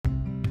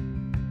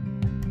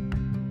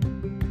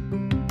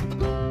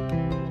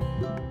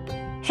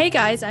Hey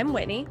guys, I'm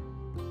Whitney.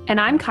 And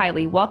I'm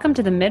Kylie. Welcome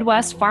to the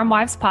Midwest Farm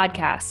Wives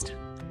Podcast.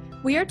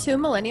 We are two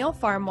millennial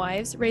farm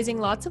wives raising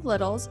lots of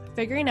littles,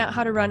 figuring out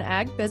how to run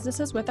ag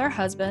businesses with our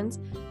husbands,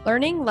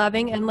 learning,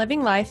 loving, and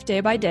living life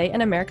day by day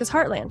in America's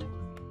heartland.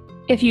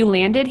 If you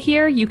landed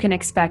here, you can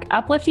expect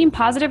uplifting,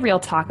 positive real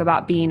talk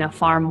about being a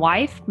farm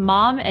wife,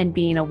 mom, and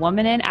being a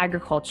woman in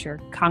agriculture,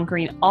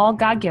 conquering all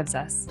God gives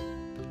us.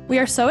 We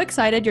are so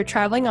excited you're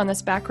traveling on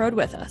this back road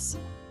with us.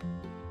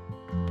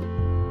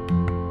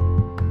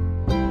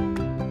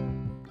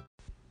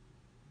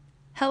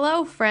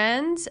 Hello,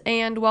 friends,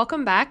 and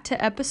welcome back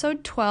to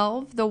episode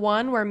 12, the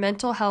one where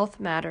mental health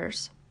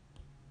matters.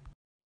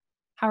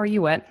 How are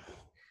you, Whit?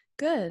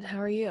 Good.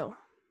 How are you?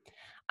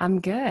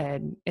 I'm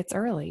good. It's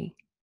early.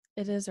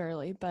 It is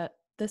early, but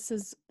this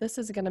is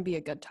going to be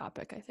a good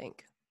topic, I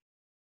think.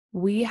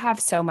 We have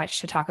so much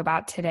to talk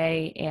about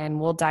today, and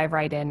we'll dive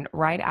right in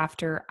right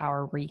after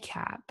our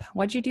recap.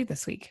 What'd you do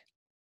this week?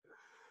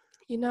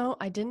 You know,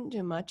 I didn't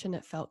do much, and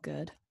it felt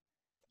good.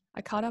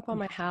 I caught up on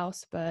my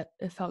house, but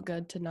it felt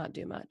good to not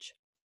do much.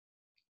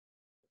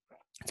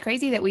 It's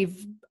crazy that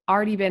we've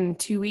already been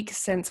 2 weeks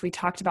since we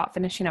talked about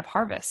finishing up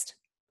harvest.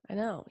 I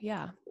know,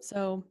 yeah.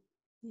 So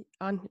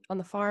on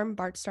the farm,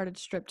 Bart started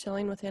strip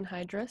tilling with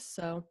anhydrous,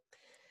 so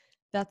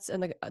that's,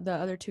 and the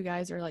other two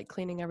guys are like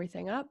cleaning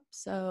everything up.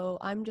 So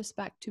I'm just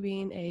back to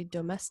being a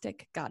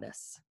domestic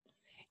goddess.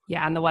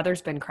 Yeah, and the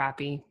weather's been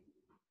crappy.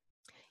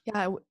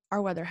 Yeah,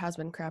 our weather has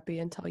been crappy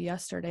until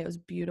yesterday. It was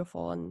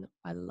beautiful, and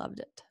I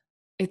loved it.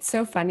 It's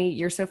so funny.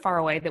 You're so far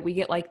away that we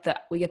get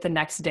the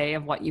next day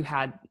of what you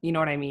had. You know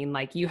what I mean?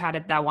 Like you had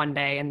it that one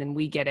day and then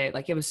we get it.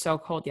 Like it was so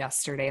cold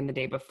yesterday and the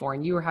day before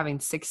and you were having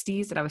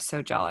 60s and I was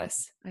so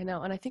jealous. I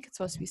know. And I think it's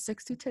supposed to be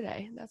 60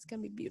 today. That's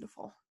going to be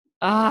beautiful.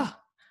 I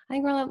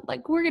think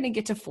we're going to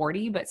get to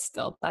 40, but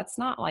still that's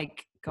not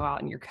like go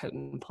out in your coat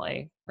and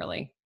play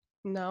really.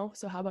 No.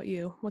 So how about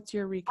you? What's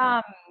your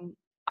recap?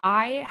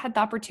 I had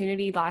the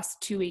opportunity last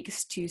 2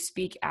 weeks to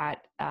speak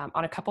at,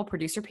 on a couple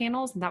producer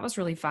panels and that was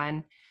really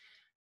fun.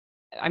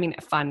 I mean,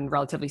 fun,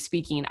 relatively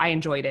speaking. I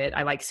enjoyed it.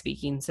 I like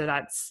speaking. So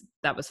that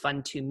was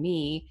fun to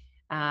me.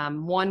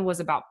 One was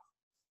about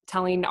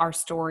telling our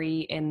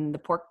story in the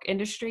pork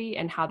industry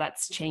and how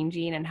that's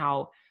changing and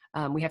how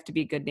we have to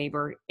be a good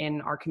neighbor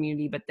in our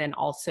community, but then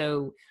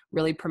also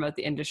really promote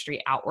the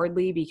industry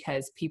outwardly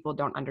because people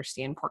don't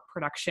understand pork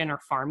production or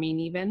farming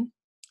even.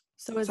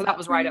 So that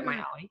was right up my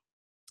alley.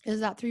 Is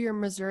that through your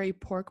Missouri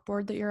Pork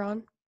Board that you're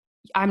on?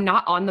 I'm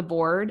not on the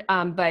board,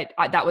 but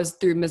that was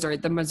through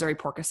the Missouri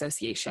Pork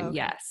Association. Okay.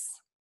 Yes.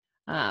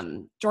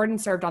 Jordan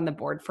served on the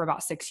board for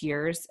about 6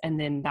 years. And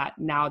then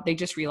now they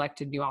just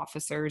reelected new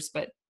officers,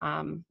 but no,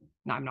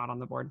 I'm not on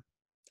the board.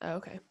 Oh,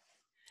 okay.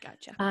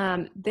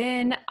 Gotcha.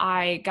 Then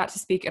I got to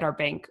speak at our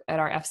bank, at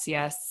our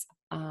FCS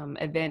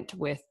event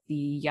with the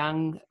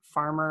young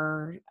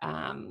farmer,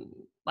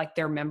 like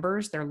their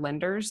members, their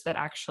lenders that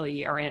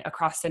actually are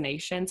across the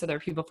nation. So there are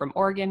people from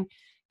Oregon,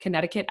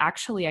 Connecticut.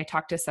 Actually, I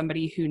talked to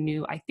somebody who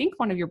knew, I think,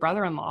 one of your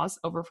brother-in-laws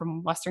over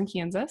from Western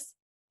Kansas.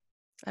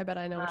 I bet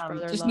I know which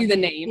brother-in-law. Just knew the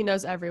name. He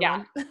knows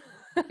everyone.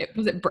 Yeah.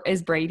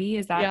 Is Brady?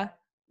 Is that? Yeah.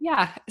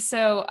 Yeah.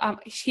 So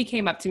he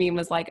came up to me and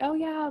was like, oh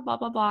yeah, blah,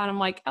 blah, blah. And I'm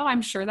like, oh,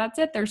 I'm sure that's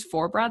it. There's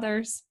 4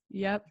 brothers.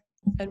 Yep.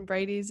 And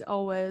Brady's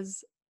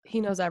he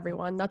knows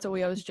everyone. That's what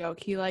we always joke.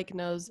 He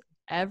knows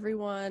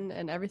everyone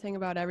and everything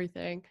about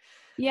everything.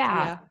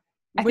 Yeah.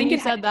 I think you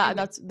said that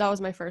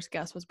was my first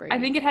guess was Brady. I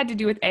think it had to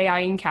do with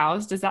AI and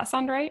cows. Does that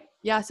sound right?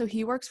 Yeah. So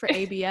he works for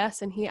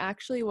ABS and he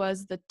actually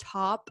was the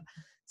top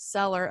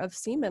seller of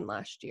semen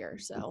last year.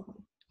 So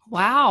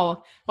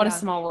wow. What a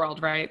small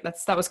world, right?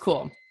 That was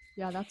cool.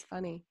 Yeah, that's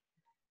funny.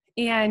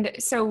 And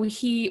so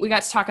we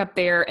got to talk up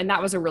there and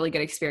that was a really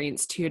good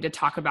experience too, to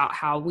talk about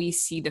how we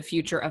see the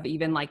future of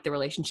even like the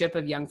relationship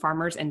of young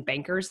farmers and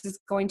bankers is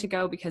going to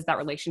go, because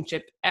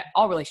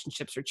all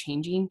relationships are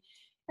changing.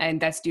 And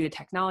that's due to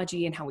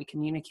technology and how we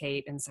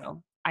communicate. And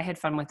so I had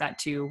fun with that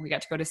too. We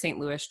got to go to St.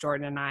 Louis,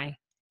 Jordan and I.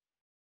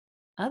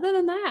 Other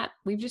than that,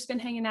 we've just been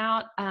hanging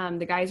out.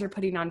 The guys are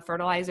putting on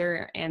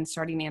fertilizer and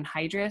starting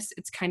anhydrous.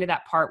 It's kind of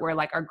that part where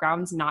like our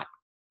ground's not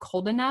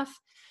cold enough.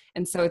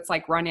 And so it's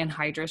like run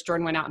anhydrous.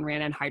 Jordan went out and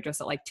ran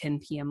anhydrous at like 10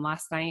 p.m.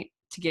 last night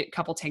to get a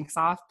couple tanks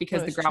off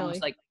because the ground was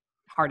like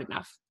hard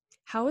enough.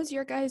 How is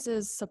your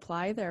guys'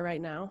 supply there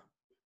right now?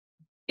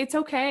 It's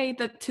okay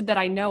that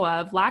I know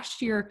of.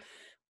 Last year,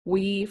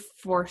 we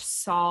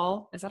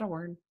foresaw, is that a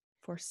word?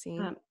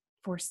 Foreseen.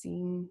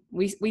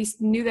 We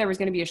knew there was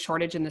going to be a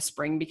shortage in the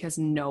spring because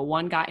no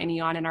one got any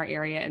on in our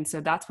area. And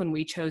so that's when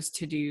we chose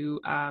to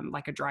do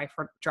like a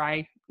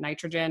dry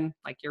nitrogen,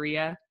 like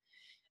urea.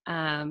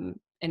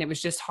 And it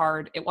was just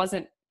hard.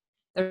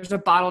 There's a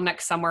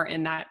bottleneck somewhere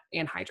in that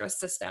anhydrous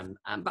system.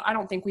 But I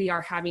don't think we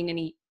are having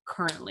any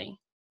currently.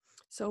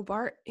 So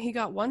Bart, he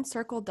got one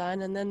circle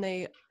done and then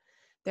they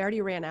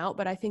already ran out,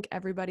 but I think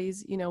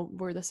everybody's,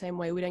 we're the same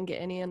way. We didn't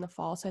get any in the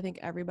fall. So I think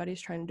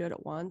everybody's trying to do it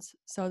at once.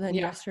 So then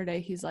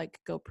yesterday he's like,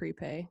 go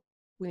prepay.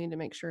 We need to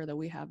make sure that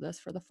we have this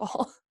for the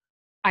fall.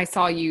 I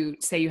saw you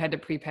say you had to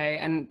prepay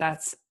and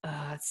that's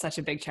such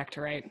a big check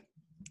to write.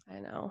 I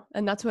know.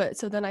 And that's what,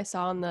 so then I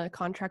saw in the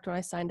contract when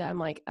I signed it, I'm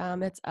like,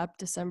 it's up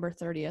December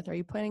 30th. Are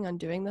you planning on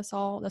doing this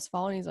fall?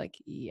 And he's like,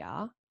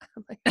 yeah.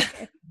 I'm like,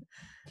 okay.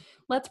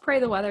 Let's pray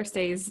the weather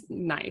stays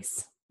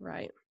nice.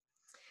 Right.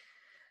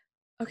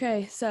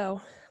 Okay.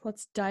 So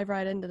let's dive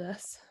right into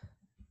this.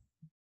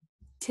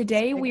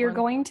 Today, we are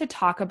going to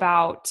talk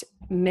about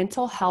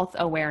mental health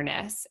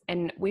awareness.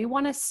 And we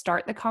want to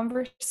start the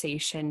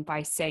conversation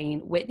by saying,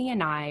 Whitney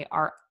and I,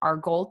 our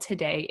goal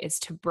today is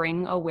to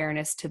bring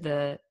awareness to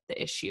the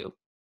issue.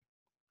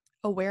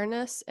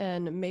 Awareness,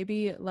 and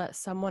maybe let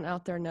someone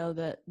out there know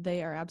that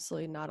they are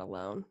absolutely not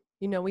alone.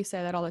 You know, we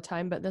say that all the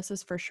time, but this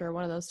is for sure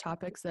one of those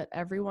topics that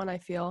everyone, I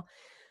feel,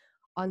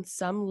 on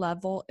some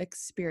level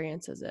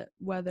experiences it,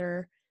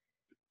 whether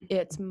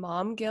it's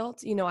mom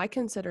guilt. You know, I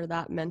consider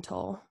that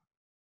mental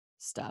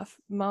stuff,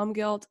 mom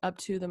guilt, up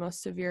to the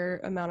most severe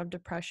amount of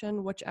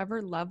depression.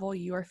 Whichever level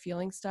you are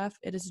feeling stuff,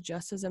 it is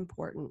just as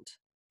important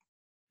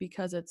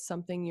because it's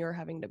something you're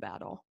having to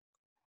battle.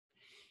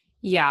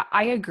 Yeah,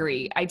 I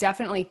agree. I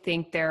definitely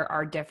think there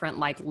are different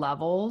like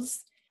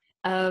levels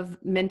of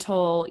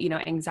mental,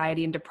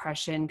 anxiety and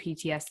depression,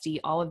 PTSD,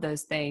 all of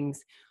those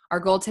things. Our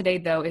goal today,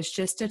 though, is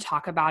just to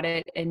talk about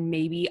it and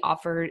maybe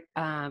offer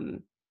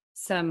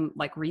some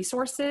like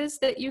resources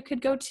that you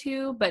could go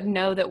to, but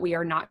know that we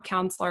are not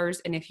counselors.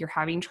 And if you're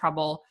having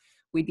trouble,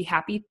 we'd be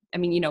happy. I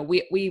mean,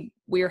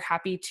 we're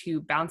happy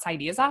to bounce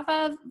ideas off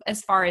of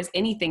as far as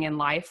anything in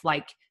life,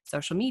 like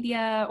social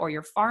media or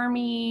your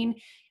farming.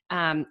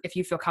 If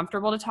you feel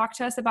comfortable to talk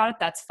to us about it,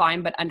 that's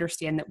fine, but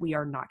understand that we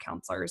are not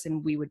counselors,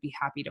 and we would be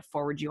happy to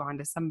forward you on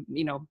to some,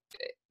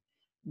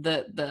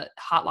 the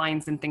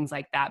hotlines and things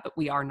like that, but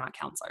we are not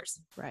counselors.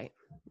 Right.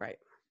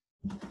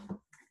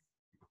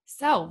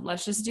 So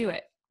let's just do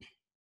it.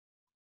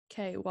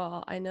 Okay.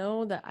 Well, I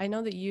know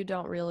that you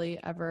don't really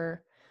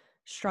ever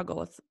struggle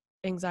with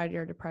anxiety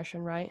or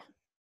depression, right?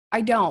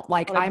 I don't.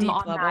 Like,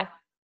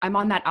 I'm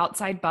on that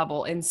outside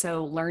bubble. And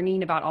so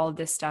learning about all of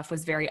this stuff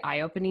was very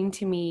eye-opening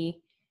to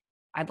me.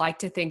 I'd like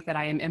to think that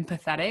I am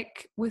empathetic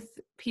with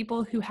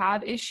people who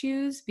have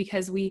issues,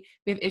 because we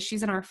have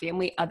issues in our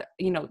family,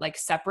 like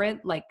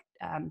separate, like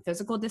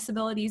physical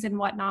disabilities and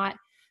whatnot.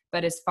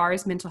 But as far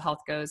as mental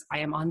health goes, I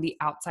am on the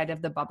outside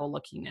of the bubble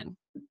looking in.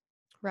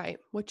 Right.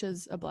 Which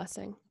is a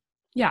blessing.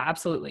 Yeah,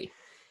 absolutely.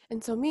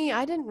 And so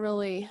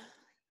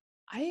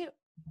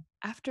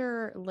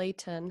after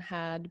Layton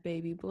had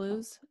baby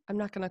blues, I'm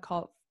not going to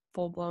call it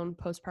full-blown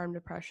postpartum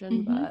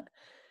depression, but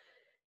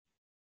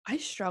I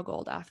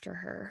struggled after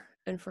her.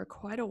 And for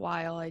quite a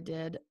while I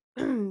did,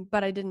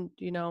 but I didn't,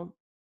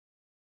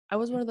 I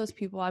was one of those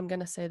people, I'm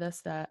going to say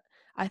this, that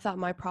I thought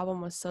my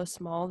problem was so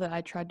small that I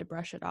tried to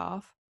brush it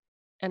off.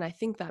 And I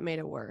think that made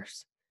it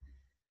worse.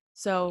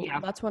 So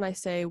That's when I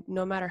say,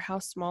 no matter how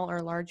small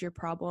or large your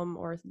problem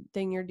or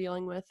thing you're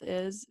dealing with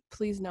is,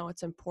 please know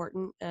it's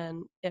important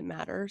and it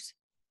matters.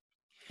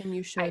 And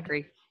I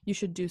agree. You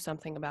should do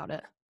something about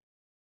it.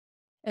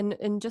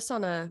 And just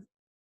on a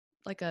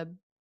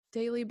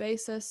daily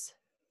basis,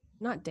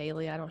 not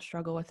daily, I don't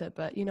struggle with it,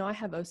 but I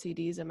have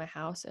OCDs in my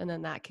house, and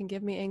then that can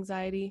give me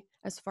anxiety.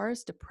 As far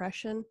as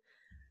depression,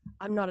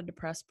 I'm not a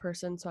depressed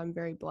person, so I'm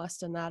very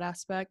blessed in that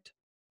aspect.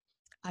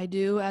 I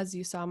do, as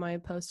you saw my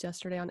post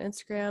yesterday on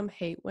Instagram,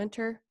 hate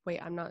winter. Wait,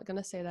 I'm not going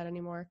to say that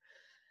anymore.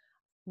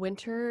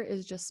 Winter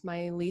is just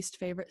my least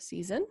favorite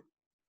season.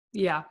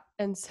 Yeah.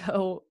 And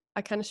so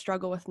I kind of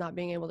struggle with not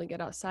being able to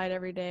get outside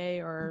every day,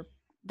 or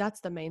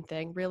that's the main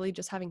thing. Really,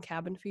 just having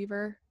cabin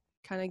fever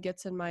kind of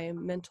gets in my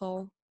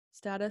mental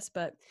status.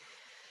 But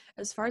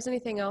as far as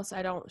anything else,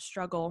 I don't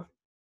struggle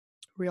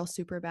real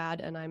super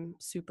bad, and I'm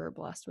super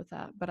blessed with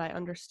that. But I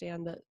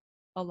understand that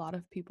a lot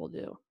of people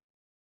do.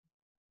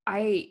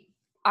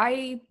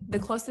 The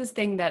closest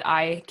thing that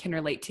I can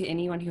relate to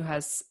anyone who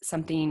has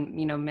something,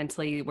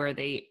 mentally where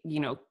they,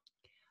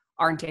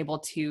 aren't able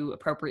to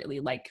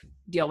appropriately like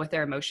deal with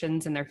their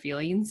emotions and their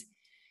feelings.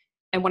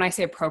 And when I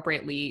say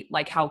appropriately,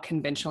 like how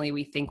conventionally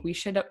we think we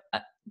should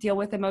deal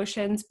with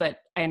emotions, but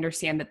I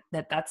understand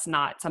that that's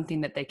not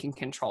something that they can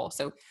control.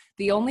 So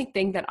the only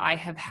thing that I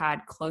have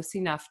had close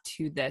enough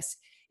to this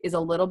is a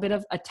little bit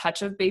of a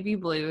touch of baby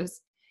blues.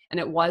 And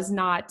it was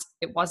not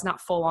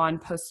full on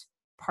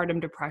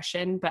postpartum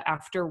depression, but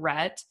after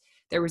Rhett,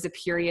 there was a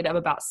period of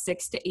about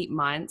 6 to 8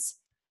 months,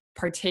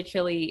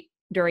 particularly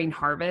during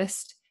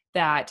harvest,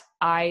 that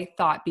I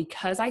thought,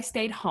 because I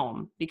stayed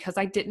home, because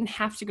I didn't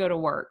have to go to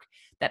work,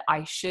 that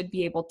I should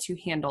be able to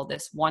handle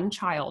this one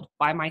child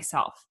by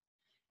myself.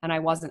 And I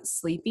wasn't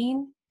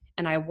sleeping,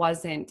 and I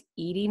wasn't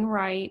eating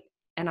right,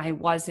 and I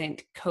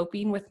wasn't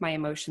coping with my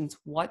emotions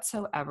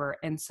whatsoever.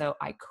 And so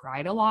I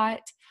cried a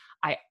lot.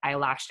 I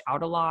lashed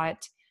out a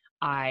lot.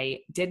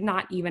 I did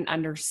not even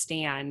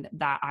understand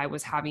that I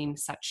was having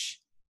such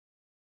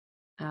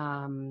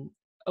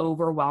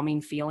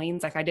overwhelming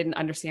feelings. Like, I didn't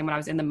understand when I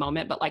was in the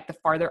moment, but like the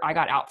farther I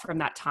got out from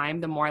that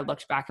time, the more I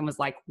looked back and was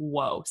like,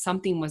 whoa,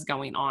 something was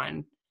going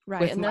on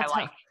with and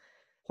my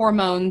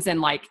hormones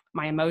and like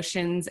my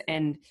emotions.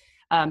 And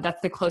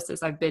that's the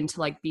closest I've been to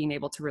like being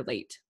able to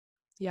relate.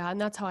 Yeah,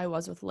 and that's how I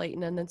was with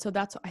Leighton. And then so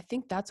I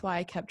think that's why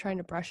I kept trying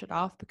to brush it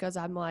off, because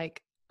I'm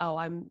like, oh,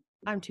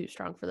 I'm too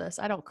strong for this.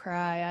 I don't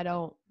cry. I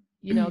don't,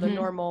 the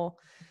normal,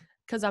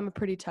 because I'm a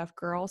pretty tough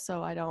girl,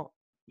 so I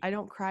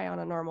don't cry on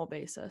a normal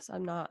basis.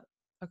 I'm not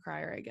a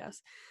crier, I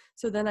guess.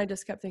 So then I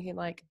just kept thinking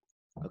like,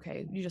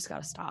 okay, you just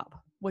got to stop,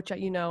 which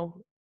you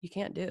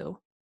can't do.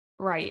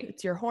 Right.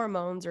 It's your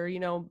hormones or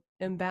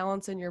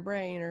imbalance in your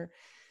brain, or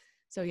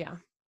so yeah.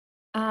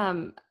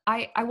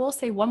 I will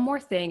say one more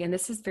thing, and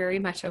this is very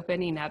much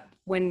opening up.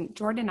 When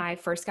Jordan and I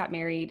first got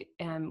married,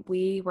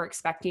 we were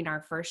expecting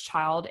our first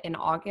child in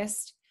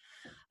August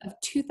of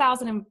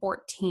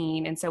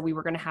 2014. And so we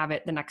were going to have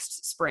it the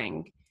next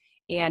spring.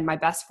 And my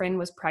best friend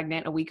was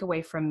pregnant a week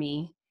away from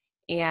me.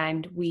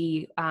 And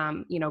we,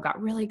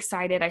 got really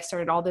excited. I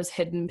started all those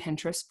hidden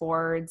Pinterest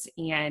boards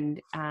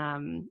and,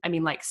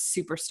 like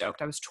super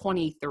stoked. I was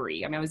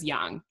 23. I was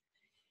young.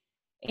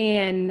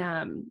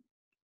 And,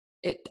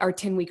 our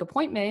 10-week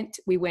appointment,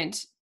 we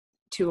went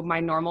to my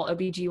normal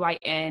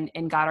OBGYN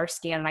and got our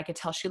scan, and I could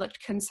tell she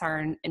looked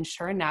concerned. And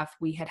sure enough,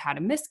 we had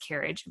a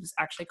miscarriage. It was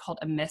actually called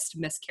a missed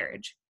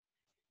miscarriage.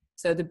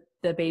 So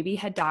the baby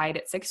had died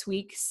at 6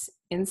 weeks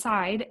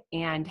inside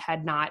and I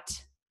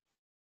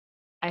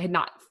had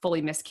not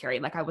fully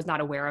miscarried. Like I was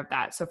not aware of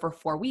that. So for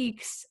 4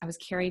 weeks, I was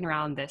carrying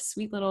around this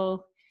sweet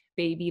little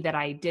baby that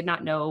I did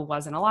not know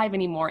wasn't alive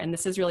anymore. And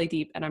this is really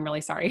deep, and I'm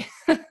really sorry.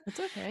 It's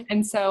okay.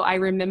 And so I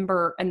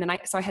remember, and then I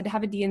had to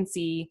have a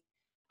D&C.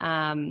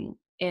 And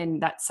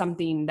that's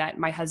something that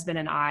my husband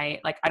and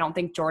I don't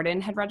think Jordan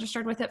had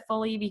registered with it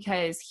fully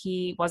because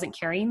he wasn't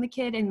carrying the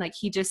kid. And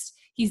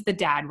he's the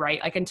dad,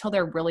 right? Like until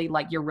they're really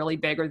you're really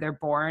big or they're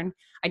born,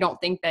 I don't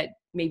think that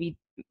maybe,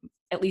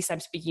 at least I'm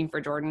speaking for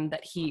Jordan,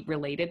 that he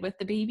related with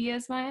the baby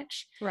as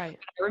much. Right.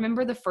 I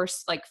remember the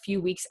first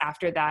few weeks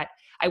after that,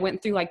 I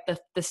went through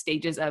the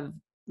stages of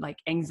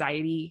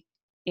anxiety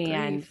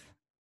and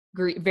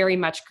grief, very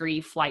much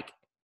grief.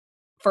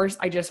 First,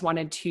 I just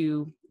wanted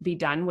to be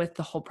done with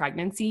the whole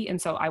pregnancy.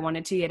 And so I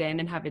wanted to get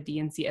in and have a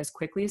D&C as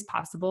quickly as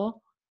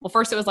possible. Well,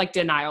 first it was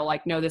denial,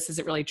 no, this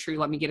isn't really true.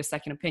 Let me get a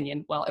second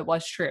opinion. Well, it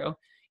was true.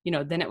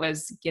 Then it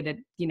was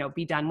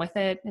be done with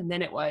it. And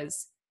then it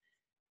was,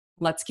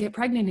 let's get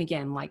pregnant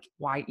again.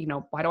 Why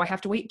do I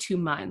have to wait 2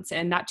 months?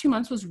 And that 2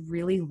 months was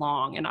really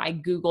long. And I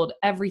Googled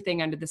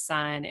everything under the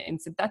sun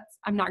and said,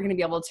 I'm not going to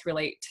be able to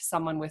relate to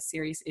someone with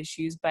serious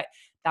issues. But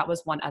that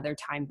was one other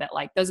time that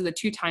those are the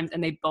 2 times,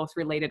 and they both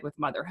related with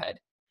motherhood.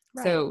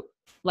 Right. So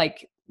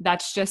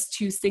that's just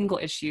 2 single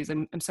issues.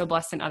 I'm so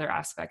blessed in other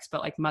aspects,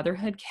 but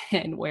motherhood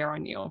can wear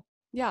on you.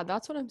 Yeah,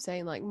 that's what I'm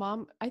saying.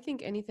 Mom, I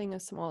think anything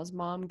as small as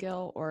mom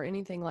guilt or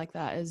anything like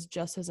that is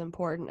just as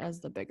important as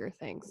the bigger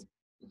things.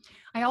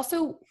 I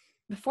also,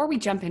 before we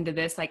jump into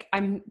this,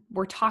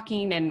 we're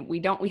talking and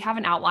we have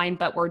an outline,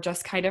 but we're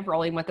just kind of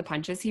rolling with the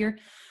punches here.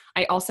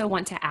 I also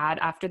want to add,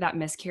 after that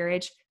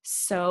miscarriage,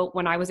 so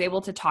when I was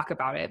able to talk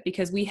about it,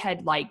 because we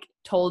had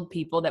told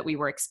people that we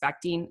were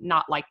expecting,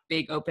 not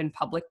big open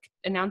public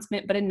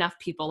announcement, but enough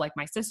people,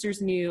 my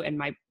sisters knew and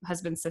my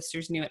husband's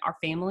sisters knew, our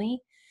family,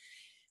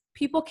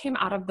 people came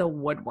out of the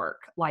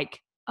woodwork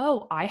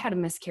oh, I had a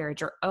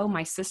miscarriage, or oh,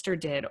 my sister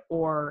did,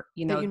 or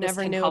you this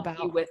never can knew help about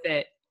you with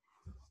it.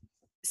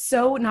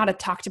 So not a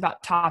talked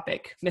about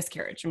topic,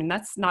 miscarriage.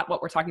 That's not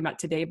what we're talking about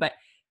today, but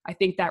I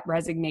think that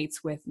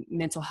resonates with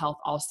mental health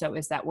also,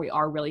 is that we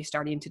are really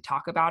starting to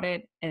talk about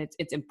it, and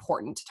it's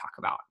important to talk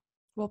about.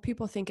 Well,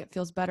 people think it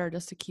feels better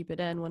just to keep it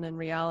in, when in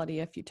reality,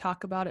 if you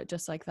talk about it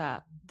just like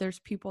that, there's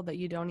people that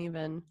you don't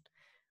even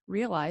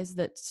realize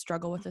that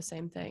struggle with the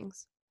same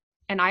things.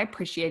 And I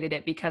appreciated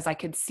it because I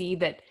could see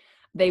that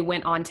they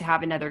went on to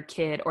have another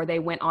kid, or they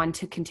went on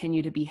to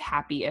continue to be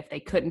happy if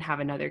they couldn't have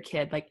another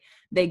kid.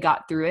 They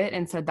got through it.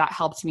 And so that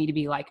helped me to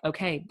be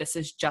okay, this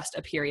is just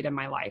a period in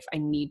my life. I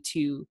need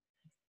to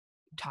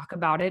talk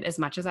about it as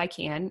much as I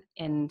can.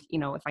 And,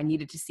 if I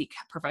needed to seek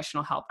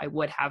professional help, I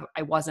would have.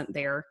 I wasn't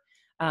there.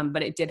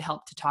 But it did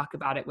help to talk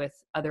about it with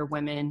other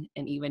women,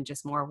 and even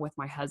just more with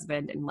my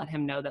husband, and let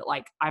him know that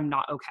I'm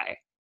not okay.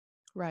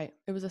 Right.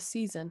 It was a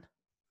season.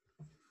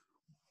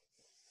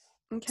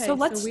 Okay. So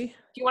do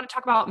you want to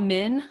talk about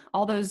men,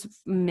 all those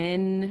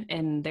men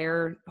and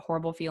their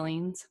horrible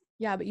feelings?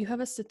 Yeah, but you have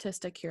a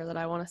statistic here that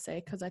I want to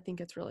say, because I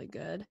think it's really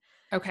good.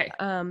 Okay.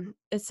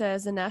 It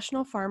says the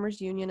National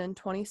Farmers Union in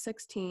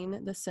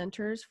 2016, the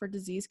Centers for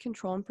Disease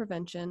Control and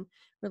Prevention,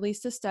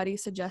 released a study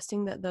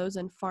suggesting that those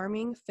in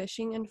farming,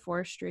 fishing, and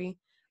forestry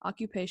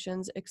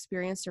occupations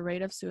experienced a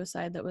rate of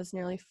suicide that was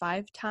nearly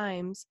 5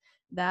 times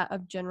that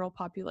of general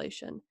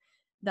population.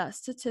 That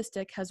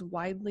statistic has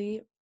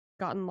widely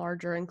gotten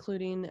larger,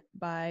 including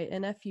by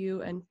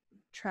NFU and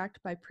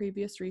tracked by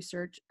previous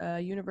research. A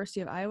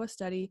University of Iowa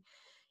study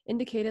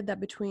indicated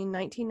that between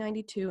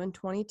 1992 and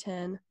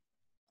 2010,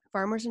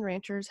 farmers and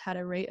ranchers had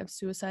a rate of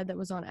suicide that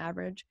was on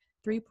average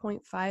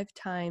 3.5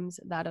 times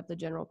that of the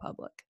general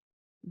public.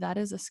 That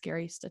is a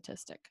scary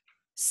statistic.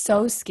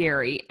 So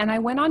scary. And I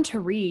went on to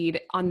read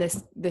on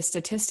this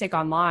statistic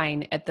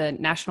online at the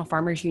National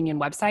Farmers Union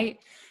website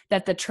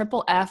that the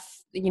triple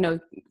F,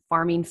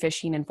 farming,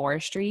 fishing, and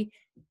forestry,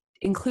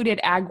 included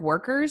ag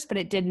workers, but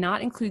it did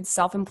not include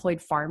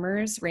self-employed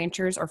farmers,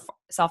 ranchers, or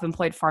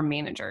self-employed farm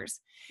managers.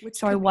 Which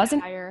So I could be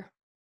wasn't, higher.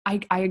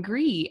 I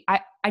agree.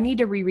 I need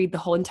to reread the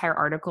whole entire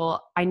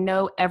article. I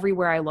know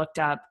everywhere I looked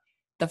up,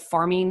 the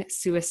farming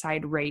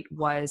suicide rate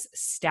was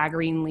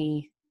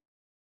staggeringly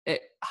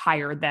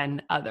higher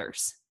than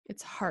others.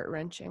 It's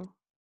heart-wrenching.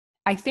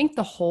 I think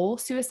the whole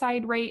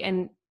suicide rate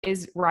and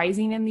is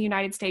rising in the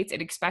United States.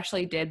 It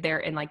especially did there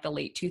in like the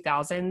late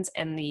 2000s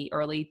and the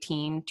early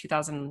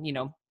 2000,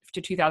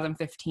 to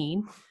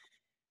 2015,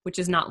 which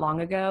is not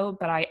long ago.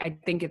 But I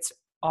think it's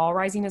all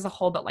rising as a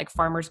whole. But like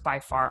farmers by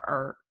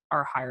far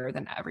are higher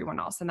than everyone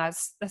else, and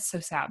that's so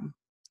sad.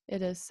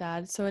 It is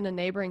sad. So in a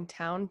neighboring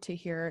town to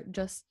hear,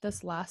 just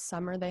this last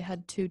summer, they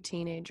had 2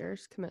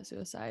 teenagers commit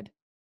suicide.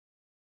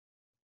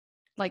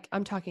 Like,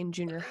 I'm talking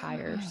junior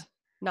hires,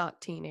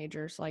 not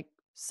teenagers, like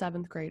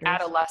 7th graders.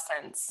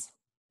 Adolescents.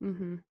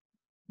 Mm-hmm.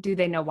 Do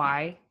they know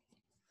why?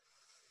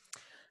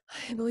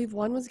 I believe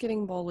one was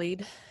getting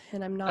bullied,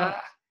 and I'm not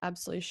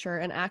absolutely sure.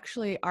 And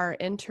actually, our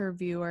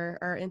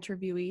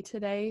interviewee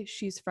today,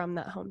 she's from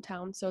that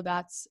hometown. So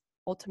that's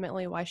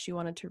ultimately why she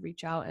wanted to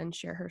reach out and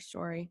share her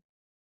story.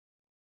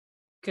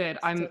 Good.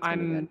 So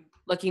I'm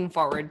looking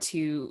forward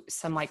to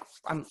some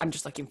I'm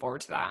just looking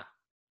forward to that.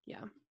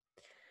 Yeah.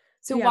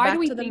 So yeah, why back do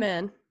we to the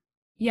men?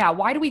 Yeah,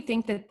 why do we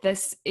think that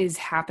this is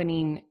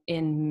happening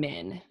in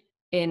men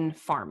in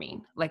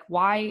farming? Like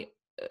why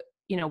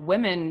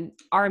women,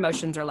 our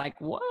emotions are like,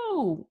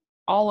 whoa,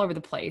 all over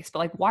the place, but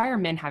like why are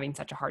men having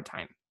such a hard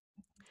time?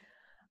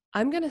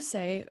 I'm going to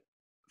say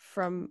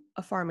from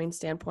a farming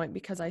standpoint,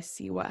 because I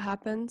see what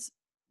happens,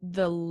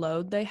 the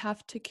load they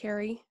have to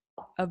carry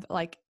of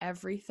like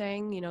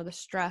everything, the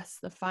stress,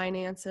 the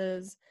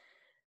finances,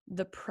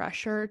 the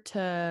pressure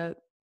to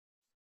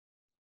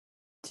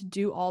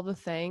do all the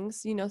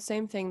things,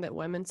 same thing that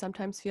women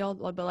sometimes feel,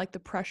 but like the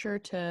pressure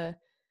to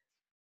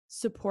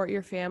support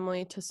your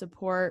family, to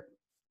support,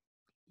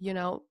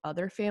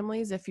 other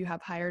families if you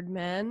have hired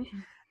men.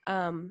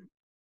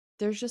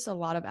 There's just a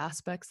lot of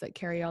aspects that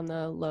carry on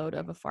the load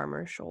of a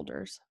farmer's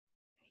shoulders.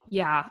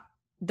 Yeah.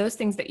 Those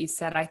things that you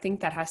said, I think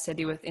that has to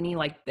do with any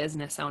like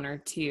business owner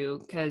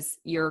too, because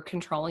you're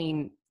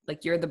controlling,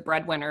 like you're the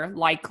breadwinner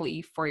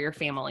likely for your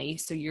family.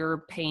 So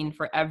you're paying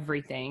for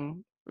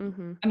everything.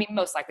 Mm-hmm. I mean,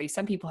 most likely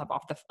some people have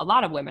a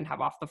lot of women have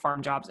off the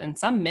farm jobs and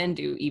some men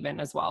do even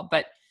as well.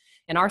 But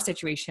in our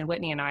situation,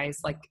 Whitney and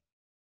I's like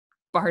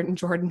Bart and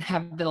Jordan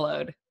have the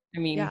load. I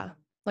mean, yeah,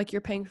 like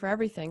you're paying for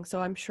everything. So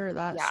I'm sure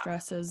that yeah.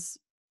 stress is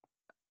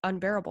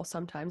unbearable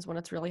sometimes when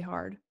it's really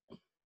hard.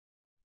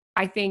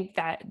 I think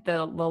that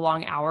the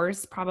long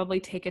hours probably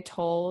take a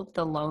toll,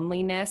 the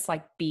loneliness,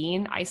 like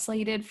being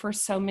isolated for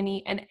so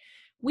many. And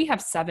we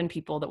have 7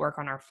 people that work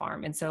on our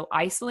farm. And so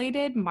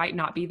isolated might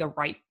not be the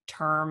right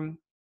term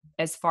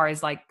as far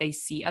as like they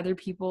see other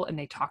people and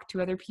they talk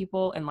to other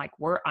people and like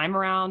I'm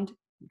around,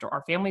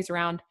 our family's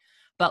around,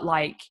 but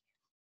like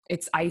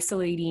it's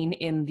isolating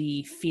in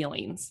the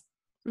feelings.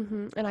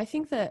 Mm-hmm. And I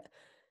think that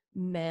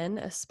men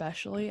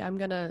especially, I'm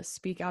going to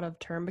speak out of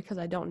turn because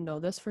I don't know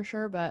this for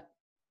sure, but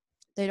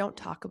they don't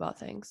talk about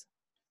things.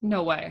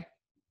 No way.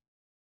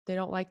 They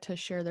don't like to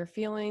share their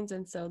feelings.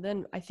 And so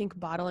then I think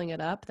bottling it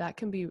up, that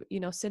can be,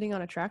 sitting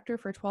on a tractor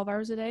for 12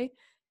 hours a day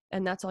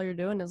and that's all you're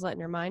doing is letting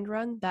your mind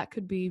run. That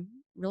could be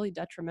really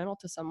detrimental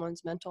to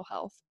someone's mental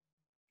health.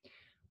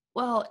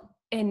 Well,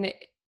 and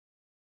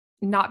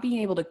not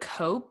being able to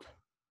cope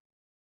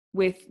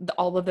with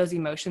all of those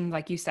emotions,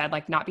 like you said,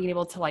 like not being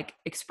able to like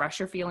express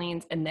your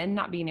feelings and then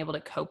not being able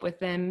to cope with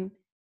them,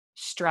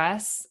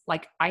 stress.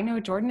 Like I know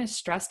Jordan is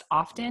stressed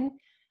often.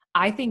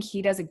 I think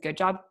he does a good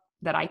job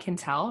that I can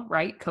tell,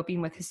 right?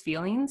 Coping with his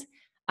feelings.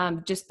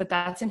 But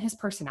that's in his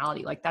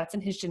personality. Like that's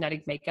in his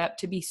genetic makeup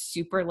to be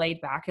super laid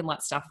back and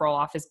let stuff roll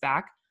off his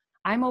back.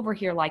 I'm over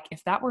here like,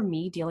 if that were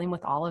me dealing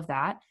with all of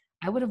that,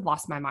 I would have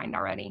lost my mind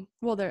already.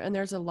 Well,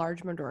 there's a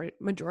large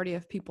majority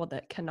of people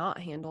that cannot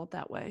handle it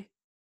that way.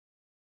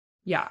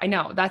 Yeah, I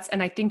know.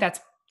 And I think that's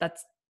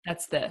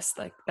this.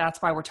 Like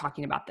that's why we're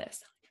talking about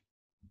this.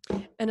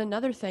 And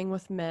another thing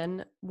with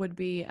men would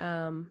be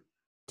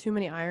too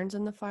many irons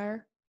in the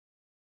fire,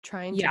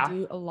 trying to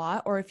do a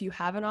lot. Or if you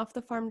have an off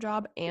the farm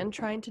job and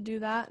trying to do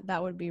that,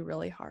 that would be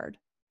really hard.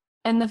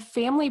 And the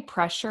family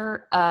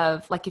pressure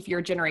of like if you're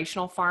a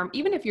generational farm,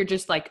 even if you're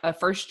just like a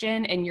first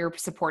gen and you're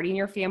supporting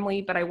your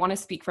family, but I want to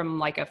speak from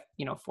like a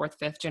 4th,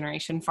 5th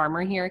generation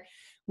farmer here.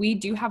 We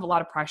do have a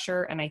lot of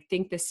pressure. And I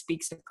think this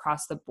speaks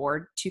across the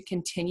board to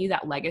continue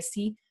that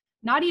legacy,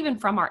 not even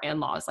from our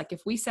in-laws. Like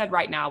if we said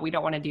right now, we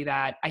don't want to do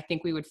that, I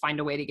think we would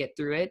find a way to get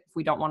through it if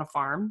we don't want to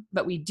farm,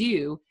 but we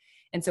do.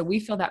 And so we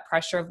feel that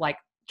pressure of like,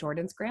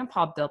 Jordan's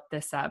grandpa built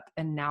this up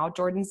and now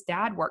Jordan's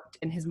dad worked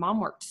and his mom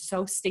worked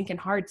so stinking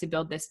hard to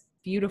build this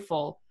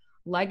beautiful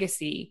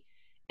legacy.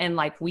 And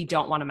like, we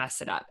don't want to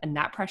mess it up. And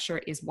that pressure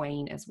is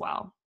weighing as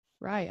well.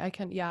 Right.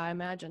 I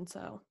imagine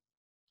so.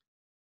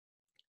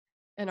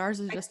 And ours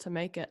is just to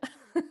make it.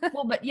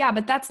 Well, but yeah,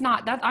 but that's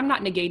not that I'm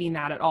not negating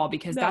that at all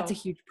because that's a No.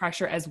 huge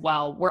pressure as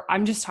well. Where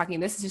I'm just talking,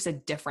 this is just a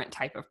different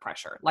type of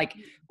pressure. Like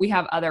we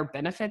have other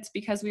benefits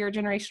because we are a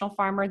generational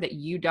farmer that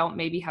you don't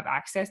maybe have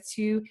access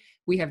to.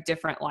 We have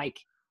different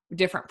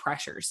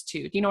pressures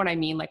too. Do you know what I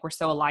mean? Like we're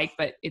so alike,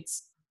 but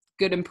it's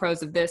good and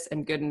pros of this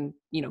and good and,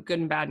 good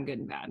and bad and good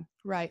and bad.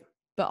 Right.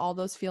 But all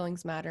those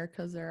feelings matter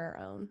because they're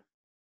our own.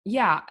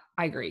 Yeah,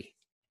 I agree.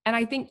 And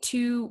I think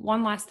too,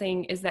 one last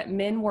thing is that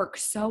men work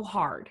so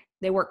hard.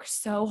 They work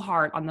so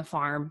hard on the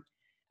farm,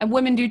 and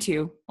women do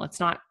too.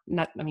 I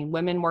mean,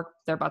 women work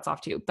their butts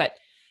off too, but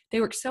they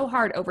work so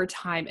hard over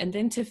time. And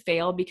then to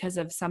fail because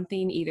of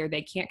something either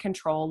they can't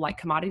control, like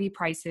commodity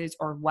prices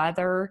or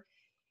weather,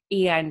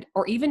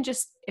 or even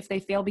just if they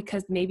fail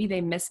because maybe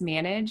they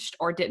mismanaged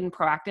or didn't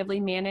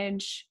proactively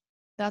manage.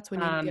 That's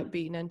when you get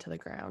beaten into the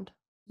ground.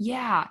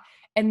 Yeah.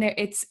 And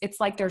it's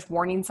like there's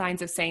warning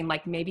signs of saying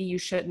like maybe you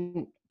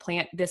shouldn't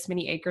plant this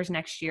many acres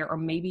next year, or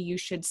maybe you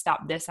should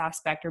stop this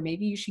aspect, or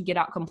maybe you should get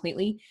out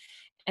completely.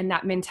 And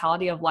that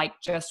mentality of like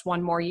just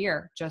one more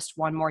year,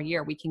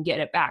 we can get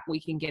it back. We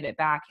can get it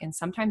back. And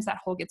sometimes that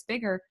hole gets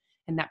bigger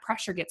and that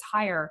pressure gets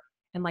higher.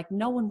 And like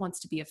no one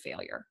wants to be a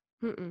failure.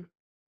 Mm-mm.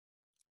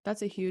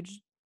 That's a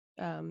huge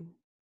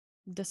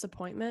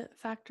disappointment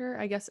factor.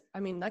 I guess, I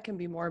mean, that can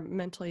be more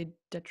mentally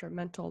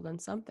detrimental than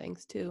some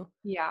things too.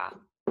 Yeah.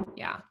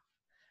 Yeah.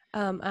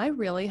 I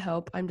really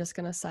hope, I'm just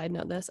going to side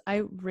note this,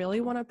 I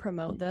really want to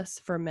promote this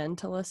for men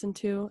to listen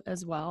to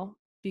as well,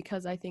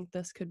 because I think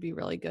this could be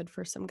really good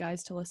for some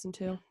guys to listen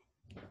to.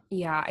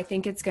 Yeah. I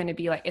think it's going to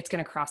be like, it's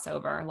going to cross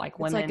over. Like It's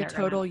women like a are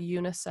total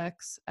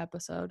unisex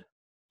episode.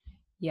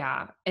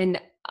 Yeah. And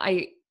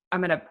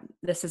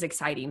this is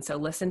exciting. So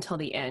listen till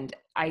the end.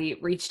 I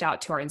reached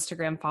out to our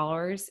Instagram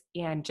followers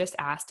and just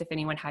asked if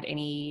anyone had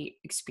any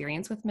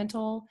experience with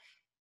mental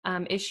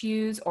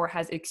issues or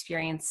has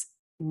experience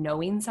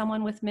knowing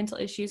someone with mental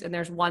issues. And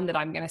there's one that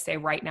I'm going to say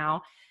right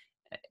now.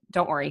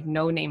 Don't worry,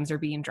 no names are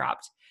being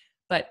dropped.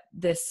 But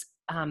this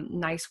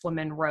nice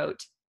woman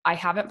wrote, I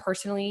haven't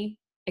personally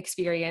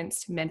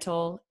experienced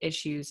mental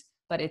issues,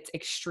 but it's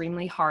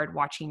extremely hard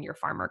watching your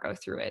farmer go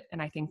through it.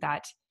 And I think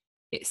that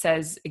it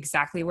says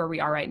exactly where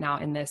we are right now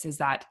in this is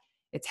that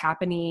it's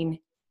happening.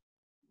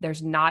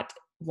 There's not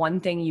one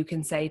thing you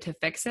can say to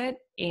fix it.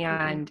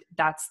 And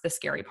that's the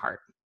scary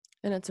part.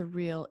 And it's a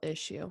real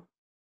issue.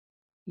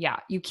 Yeah.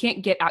 You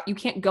can't get out. You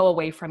can't go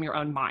away from your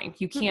own mind.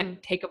 You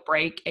can't take a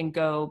break and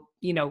go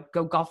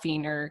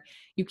golfing, or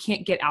you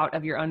can't get out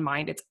of your own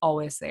mind. It's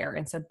always there.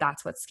 And so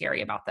that's what's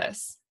scary about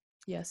this.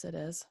 Yes, it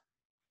is.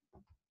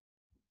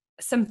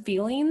 Some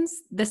feelings.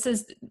 This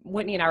is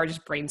Whitney and I were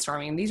just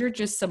brainstorming. These are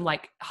just some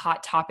like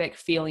hot topic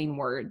feeling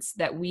words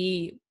that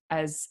we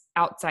as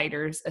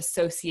outsiders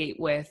associate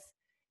with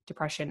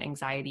depression,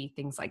 anxiety,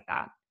 things like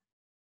that.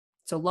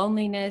 So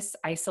loneliness,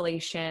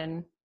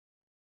 isolation,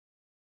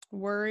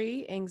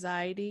 worry,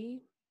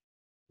 anxiety,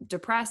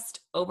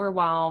 depressed,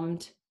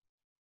 overwhelmed.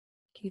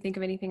 Can you think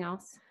of anything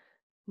else?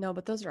 No,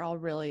 but those are all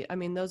really, I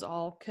mean, those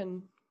all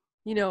can,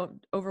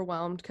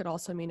 overwhelmed could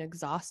also mean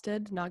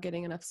exhausted, not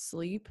getting enough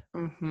sleep.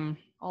 Mm-hmm.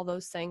 All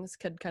those things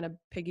could kind of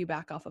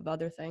piggyback off of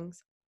other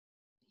things.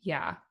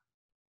 Yeah.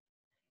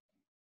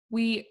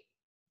 Women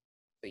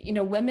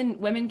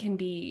can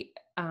be,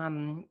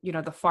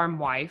 the farm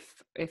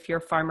wife. If you're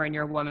a farmer and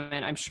you're a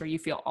woman, I'm sure you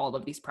feel all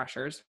of these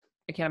pressures.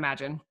 I can't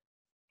imagine.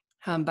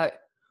 But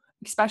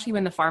especially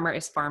when the farmer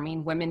is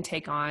farming, women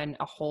take on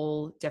a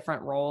whole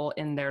different role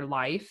in their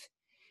life.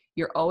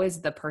 You're always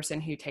the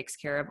person who takes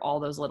care of all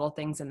those little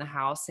things in the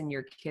house and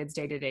your kids'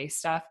 day-to-day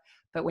stuff.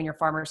 But when your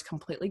farmer is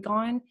completely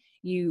gone,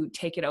 you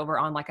take it over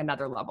on like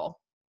another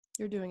level.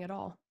 You're doing it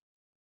all.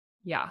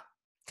 Yeah.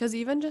 Because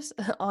even just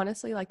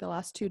honestly, like the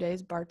last 2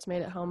 days, Bart's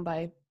made it home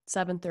by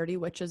 7:30,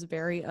 which is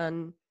very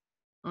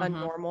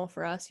unnormal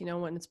for us,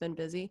 when it's been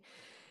busy.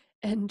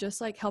 And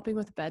just like helping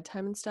with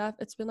bedtime and stuff,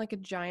 it's been like a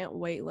giant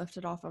weight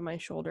lifted off of my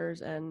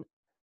shoulders. And,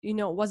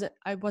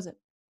 I wasn't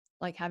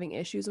like having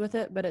issues with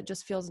it, but it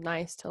just feels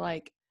nice to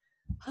like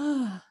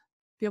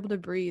be able to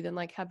breathe and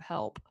like have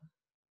help.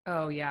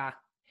 Oh yeah.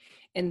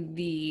 And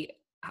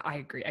I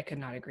agree. I could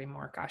not agree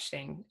more. Gosh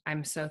dang.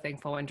 I'm so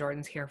thankful when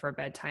Jordan's here for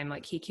bedtime.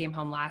 Like he came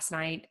home last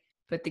night,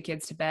 put the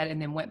kids to bed,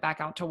 and then went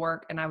back out to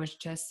work. And I was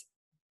just,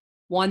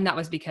 that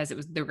was because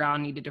the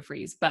ground needed to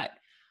freeze. But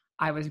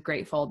I was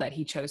grateful that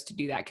he chose to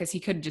do that because he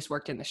could have just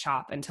worked in the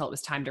shop until it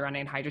was time to run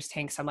anhydrous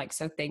tanks. I'm like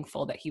so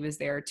thankful that he was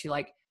there to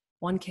like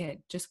one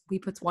kid, we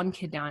puts one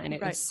kid down, and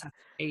it was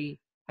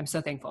I'm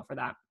so thankful for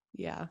that.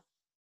 Yeah.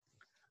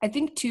 I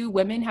think too,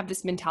 women have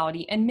this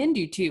mentality, and men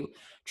do too,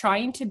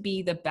 trying to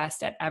be the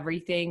best at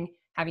everything,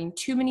 having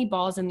too many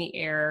balls in the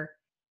air,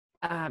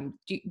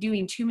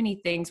 doing too many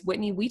things.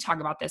 Whitney, we talk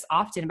about this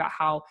often about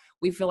how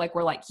we feel like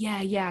we're like,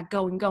 yeah,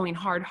 going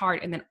hard.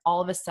 And then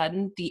all of a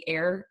sudden the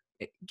air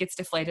gets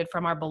deflated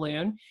from our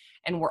balloon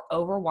and we're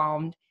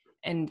overwhelmed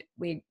and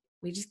we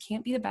just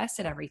can't be the best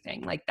at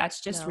everything. Like that's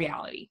just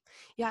reality.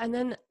 Yeah. And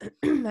then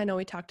I know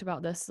we talked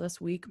about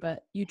this week,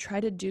 but you try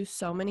to do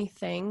so many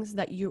things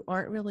that you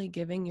aren't really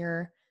giving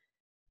your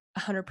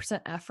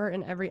 100% effort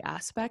in every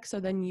aspect. So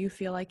then you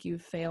feel like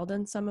you've failed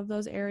in some of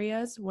those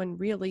areas when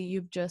really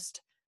you've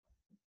just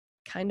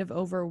kind of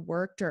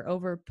overworked or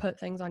over put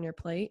things on your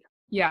plate.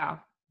 Yeah,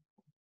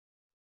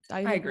 I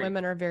I think agree.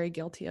 women are very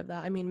guilty of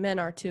that. I mean, men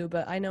are too,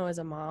 but I know as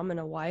a mom and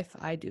a wife,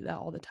 I do that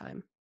all the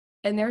time.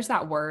 And there's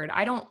that word.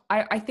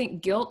 I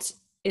think guilt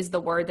is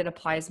the word that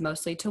applies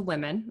mostly to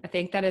women. I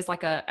think that is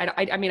like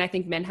I mean, I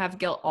think men have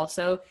guilt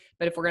also,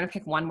 but if we're going to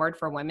pick one word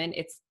for women,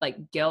 it's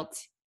like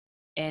guilt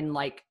and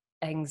like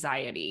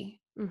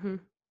anxiety. Mm-hmm.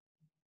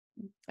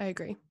 I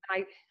agree.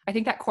 I, I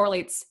think that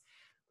correlates,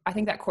 I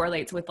think that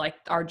correlates with like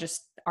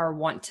our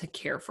want to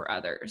care for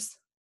others.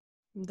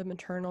 The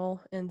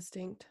maternal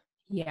instinct.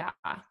 Yeah.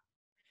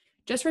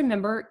 Just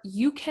remember,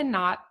 you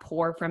cannot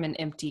pour from an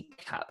empty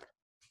cup.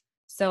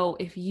 So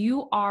if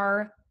you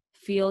are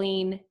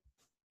feeling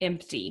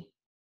empty,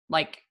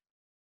 like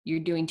you're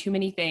doing too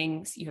many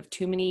things, you have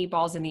too many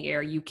balls in the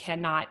air, you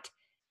cannot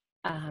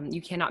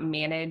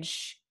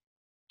manage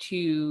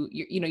to,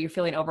 you're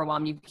feeling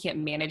overwhelmed, you can't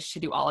manage to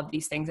do all of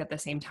these things at the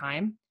same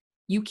time.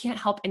 You can't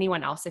help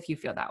anyone else if you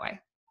feel that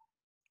way.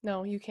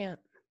 No, you can't.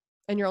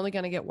 And you're only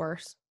going to get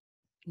worse.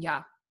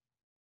 Yeah.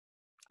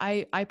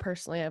 I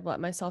personally have let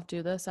myself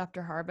do this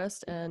after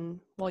harvest, and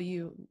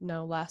well,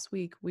 last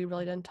week we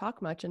really didn't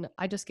talk much, and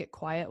I just get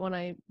quiet when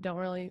I don't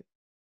really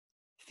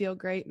feel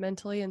great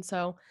mentally. And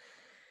so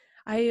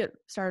I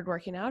started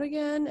working out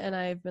again, and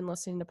I've been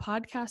listening to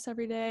podcasts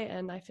every day,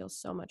 and I feel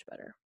so much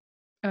better.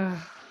 Ugh,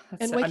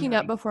 And waking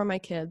up before my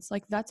kids,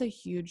 like that's a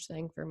huge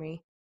thing for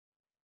me,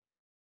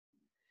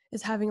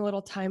 is having a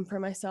little time for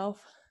myself.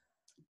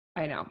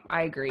 I know.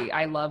 I agree.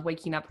 I love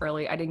waking up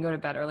early. I didn't go to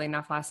bed early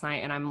enough last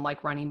night, and I'm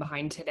like running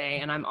behind today,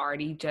 and I'm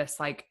already just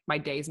like my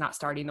day's not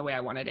starting the way I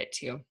wanted it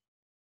to.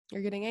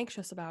 You're getting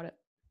anxious about it.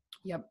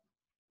 Yep.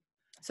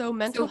 So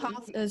mental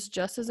health is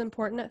just as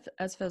important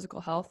as physical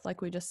health,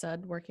 like we just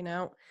said, working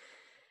out.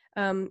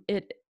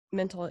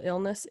 Mental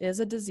illness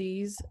is a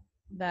disease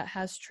that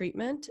has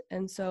treatment,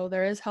 and so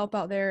there is help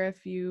out there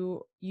if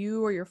you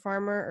or your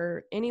farmer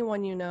or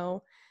anyone you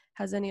know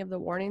has any of the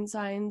warning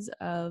signs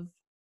of,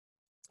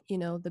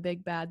 the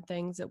big bad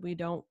things that we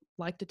don't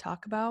like to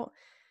talk about.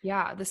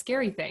 Yeah, the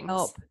scary things.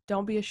 Help.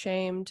 Don't be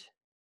ashamed.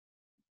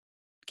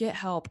 Get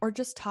help, or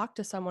just talk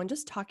to someone.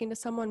 Just talking to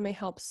someone may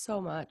help so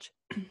much.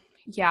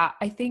 Yeah,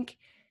 I think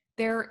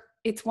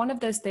it's one of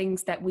those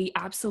things that we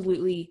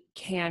absolutely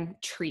can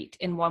treat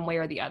in one way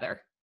or the other.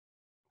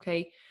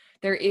 Okay.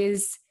 There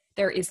is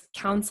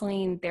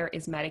counseling, there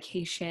is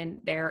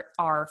medication, there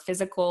are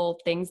physical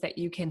things that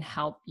you can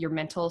help your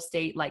mental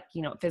state, like,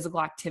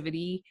 physical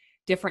activity,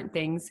 different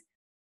things.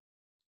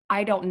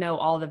 I don't know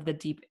all of the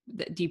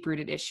deep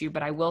rooted issue,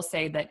 but I will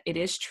say that it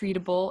is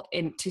treatable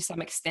to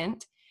some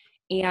extent,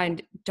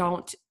 and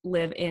don't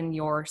live in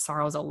your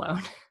sorrows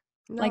alone.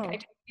 No. Like, I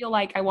feel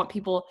like I want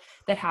people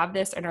that have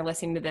this and are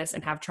listening to this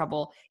and have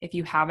trouble, if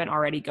you haven't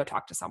already, go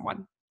talk to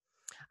someone.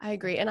 I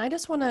agree. And I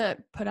just want to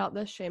put out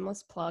this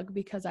shameless plug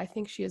because I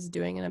think she is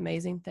doing an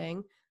amazing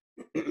thing.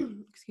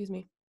 Excuse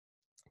me.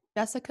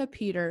 Jessica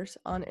Peters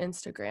on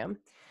Instagram.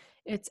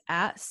 It's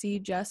at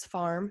CJess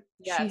Farm.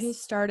 Yes. She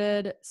has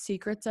started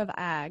Secrets of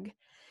Ag,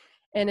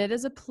 and it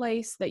is a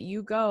place that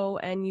you go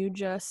and you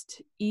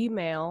just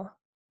email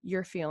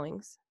your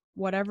feelings,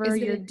 whatever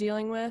you're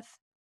dealing with.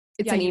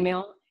 It's an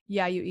email?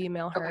 Yeah, you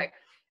email her. Okay.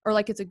 Or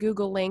like it's a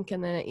Google link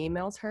and then it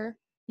emails her.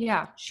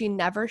 Yeah. She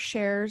never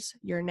shares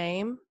your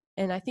name.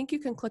 And I think you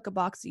can click a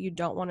box that you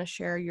don't want to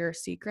share your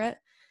secret.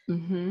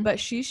 Mm-hmm. But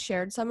she's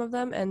shared some of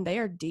them and they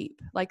are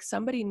deep. Like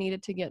somebody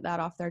needed to get that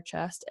off their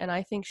chest. And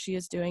I think she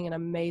is doing an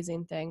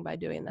amazing thing by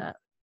doing that.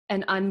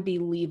 An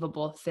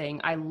unbelievable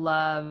thing. I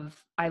love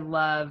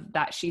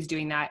that she's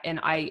doing that. And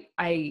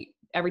I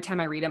every time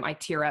I read them, I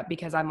tear up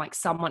because I'm like,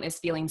 someone is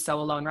feeling so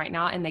alone right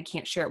now and they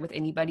can't share it with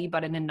anybody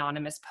but an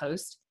anonymous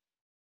post.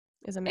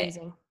 Is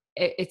amazing.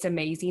 It's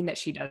amazing that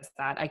she does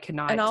that. I could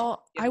not. And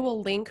I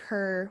will link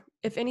her.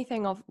 If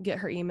anything, I'll get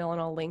her email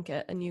and I'll link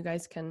it and you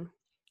guys can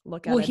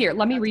look at it. Well, here,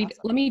 let me That's read.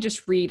 awesome. Let me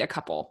just read a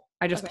couple.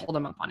 I just pulled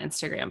them up on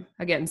Instagram.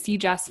 Again,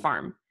 CJess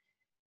Farm.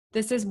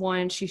 This is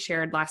one she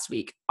shared last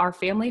week. Our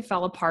family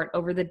fell apart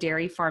over the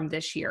dairy farm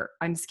this year.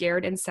 I'm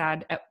scared and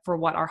sad for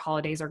what our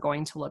holidays are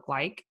going to look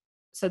like.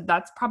 So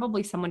that's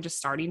probably someone just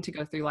starting to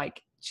go through,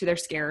 like, they're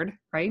scared,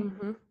 right?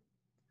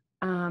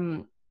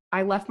 Mm-hmm.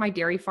 I left my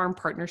dairy farm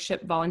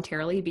partnership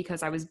voluntarily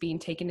because I was being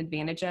taken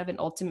advantage of and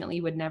ultimately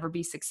would never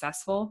be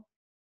successful.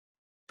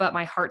 But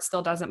my heart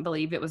still doesn't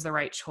believe it was the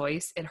right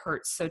choice. It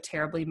hurts so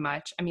terribly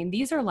much. I mean,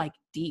 these are like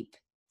deep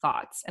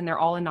thoughts and they're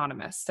all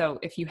anonymous. So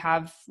if you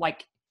have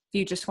if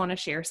you just want to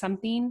share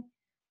something,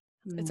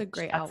 it's a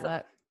great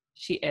outlet.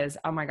 She is.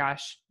 Oh my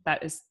gosh.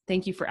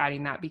 Thank you for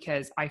adding that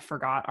because I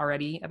forgot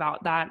already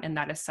about that. And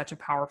that is such a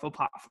powerful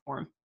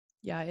platform.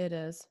 Yeah, it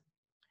is.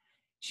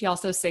 She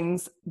also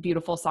sings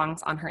beautiful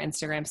songs on her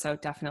Instagram. So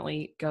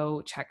definitely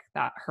go check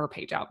her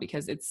page out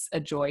because it's a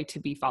joy to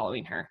be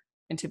following her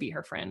and to be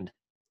her friend.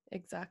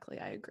 Exactly.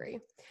 I agree.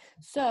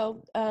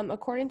 So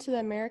according to the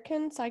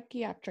American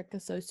Psychiatric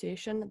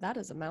Association, that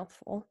is a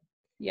mouthful.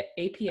 Yeah,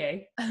 APA.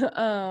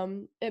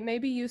 It may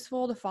be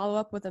useful to follow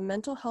up with a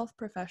mental health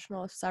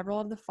professional if several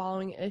of the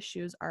following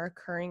issues are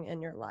occurring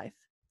in your life: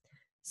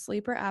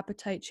 sleep or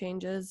appetite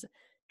changes,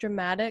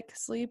 dramatic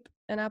sleep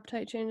and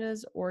appetite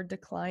changes, or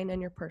decline in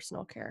your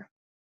personal care.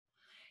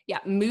 Yeah,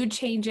 mood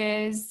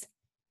changes,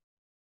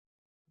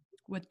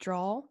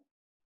 Withdrawal,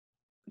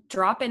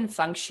 drop in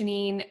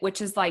functioning,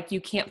 which is like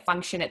you can't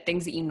function at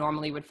things that you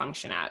normally would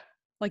function at,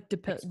 like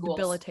like school,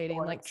 debilitating,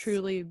 like sports.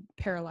 truly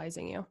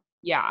paralyzing you.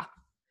 Yeah.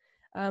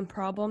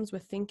 Problems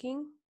with thinking,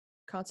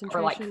 Or like,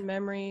 concentration,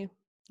 memory,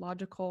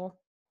 logical.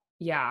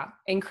 yeah,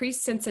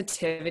 increased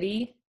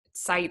sensitivity,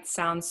 sight,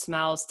 sounds,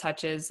 smells,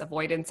 touches,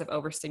 avoidance of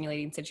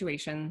overstimulating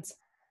situations.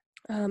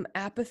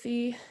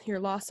 Apathy, your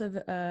loss of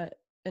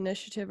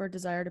initiative or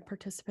desire to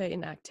participate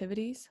in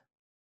activities.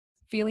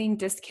 Feeling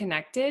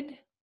disconnected.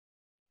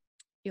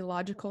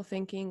 Illogical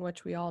thinking,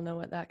 which we all know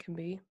what that can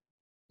be.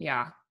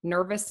 Yeah.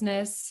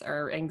 Nervousness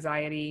or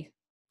anxiety.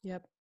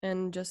 Yep.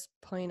 And just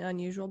plain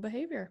unusual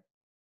behavior.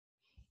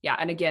 Yeah.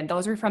 And again,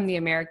 those are from the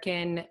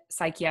American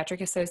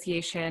Psychiatric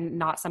Association,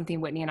 not something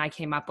Whitney and I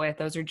came up with.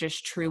 Those are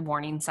just true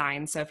warning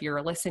signs. So if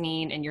you're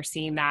listening and you're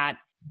seeing that,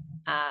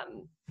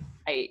 um,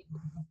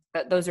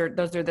 those are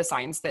the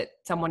signs that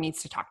someone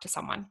needs to talk to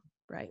someone.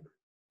 Right.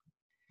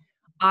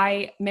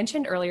 I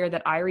mentioned earlier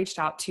that I reached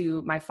out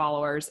to my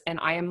followers, and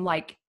I am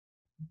like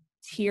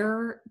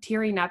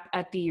tearing up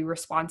at the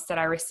response that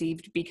I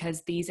received,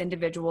 because these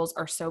individuals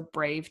are so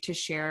brave to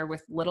share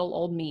with little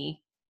old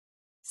me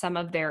some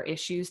of their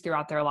issues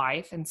throughout their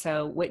life. And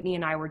so Whitney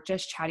and I were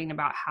just chatting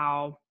about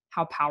how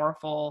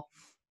powerful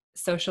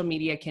social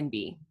media can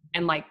be,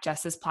 and like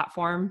Jess's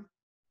platform.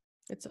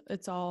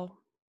 It's all,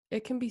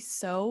 it can be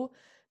so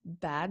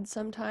bad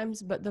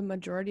sometimes, but the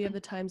majority of the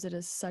times it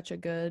is such a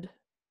good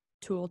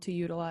tool to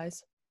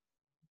utilize.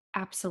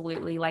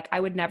 Absolutely. Like I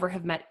would never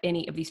have met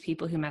any of these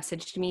people who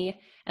messaged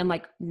me. And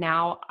like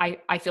now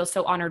I feel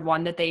so honored,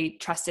 one, that they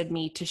trusted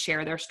me to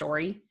share their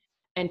story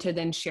and to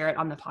then share it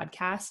on the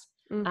podcast.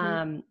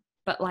 Mm-hmm.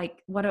 But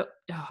like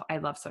I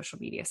love social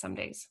media some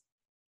days.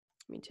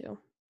 Me too.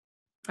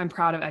 I'm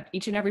proud of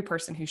each and every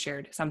person who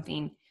shared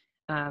something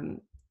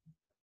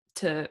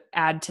to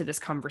add to this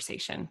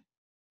conversation.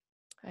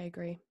 I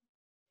agree.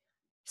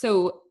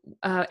 So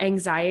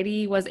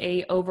anxiety was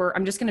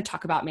I'm just going to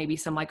talk about maybe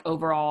some like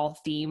overall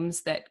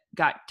themes that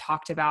got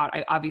talked about.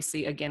 I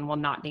obviously, again, will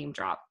not name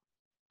drop.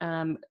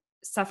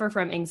 Suffer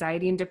from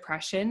anxiety and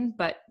depression,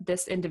 but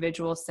this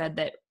individual said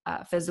that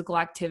physical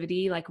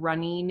activity like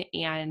running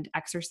and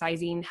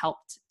exercising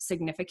helped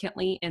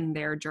significantly in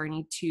their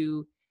journey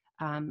to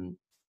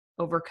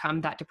overcome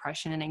that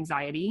depression and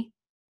anxiety.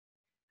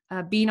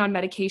 Being on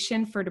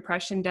medication for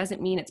depression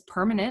doesn't mean it's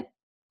permanent,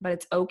 but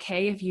it's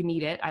okay if you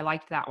need it. I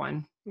liked that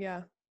one.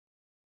 Yeah.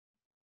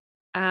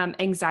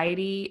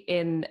 Anxiety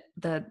in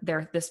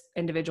this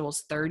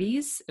individual's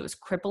 30s, it was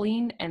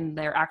crippling, and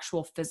their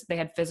actual they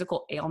had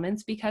physical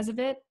ailments because of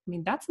it. I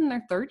mean, that's in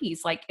their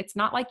 30s. Like, it's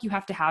not like you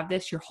have to have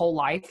this your whole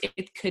life.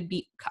 It could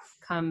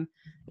become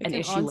an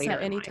issue later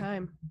in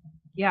anytime. life.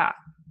 Yeah.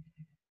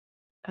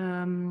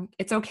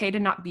 It's okay to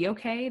not be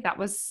okay. That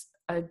was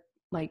I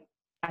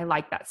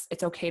like that.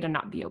 It's okay to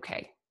not be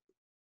okay.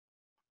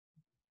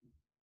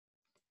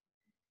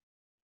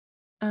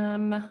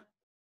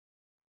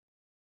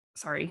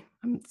 Sorry,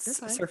 I'm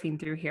surfing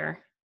through here.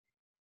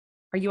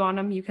 Are you on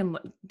them? You can,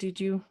 did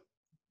you?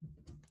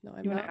 No,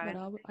 I'm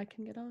not, but I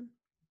can get on.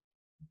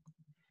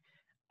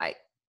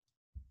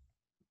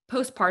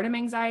 Postpartum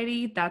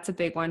anxiety, that's a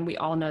big one. We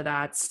all know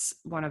that's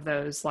one of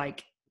those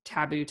like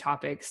taboo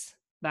topics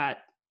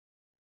that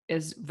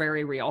is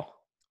very real.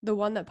 The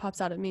one that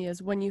pops out at me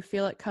is, when you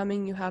feel it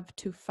coming, you have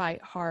to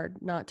fight hard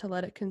not to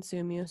let it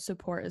consume you.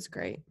 Support is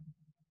great.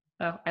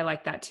 Oh, I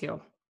like that too.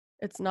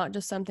 It's not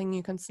just something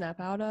you can snap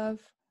out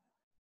of.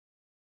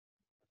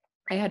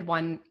 I had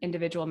one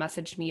individual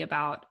message me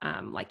about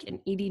like an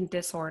eating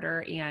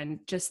disorder and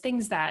just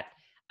things that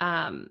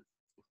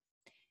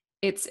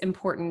it's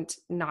important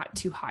not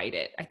to hide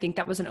it. I think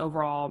that was an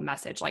overall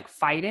message, like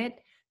fight it,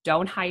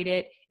 don't hide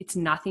it. It's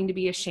nothing to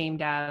be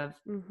ashamed of.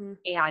 Mm-hmm.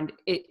 And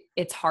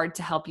it's hard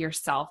to help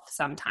yourself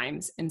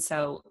sometimes. And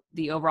so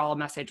the overall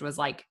message was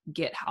like,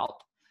 get help.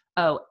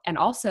 Oh, and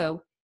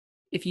also,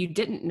 if you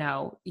didn't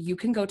know, you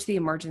can go to the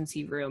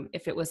emergency room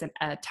if it was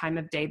a time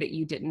of day that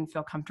you didn't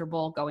feel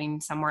comfortable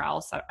going somewhere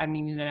else. I don't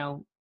even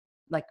know,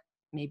 like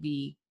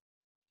maybe,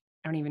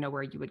 I don't even know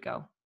where you would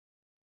go.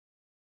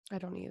 I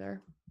don't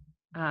either.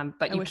 But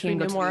I you wish can we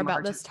go knew to more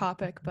about this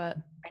topic, but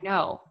I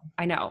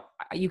know.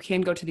 You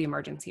can go to the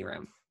emergency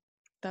room.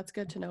 That's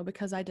good to know,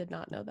 because I did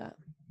not know that.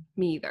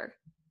 Me either.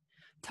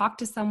 Talk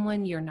to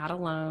someone. You're not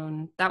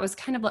alone. That was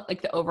kind of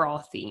like the overall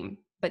theme,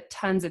 but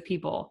tons of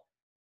people.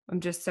 I'm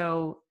just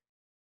so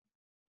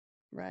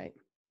right.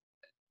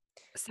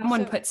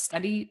 Someone put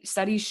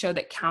studies show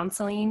that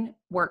counseling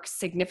works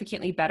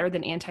significantly better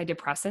than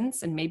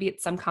antidepressants, and maybe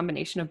it's some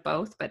combination of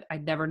both, but I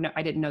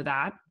didn't know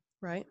that.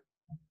 Right.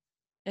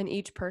 And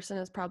each person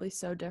is probably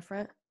so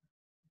different.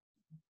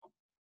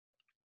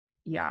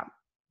 Yeah.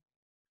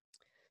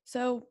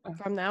 So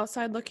from the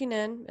outside looking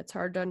in, it's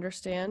hard to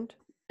understand.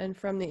 And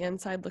from the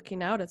inside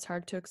looking out, it's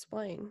hard to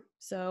explain.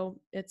 So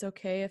it's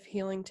okay if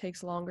healing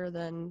takes longer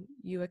than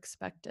you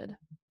expected.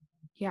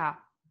 Yeah.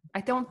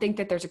 I don't think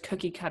that there's a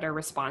cookie cutter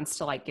response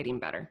to like getting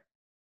better.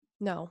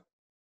 No,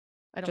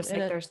 I don't. Just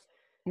like there's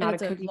not and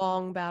it's a cookie.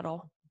 long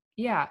battle.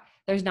 Yeah.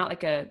 There's not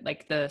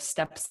like the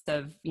steps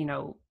of,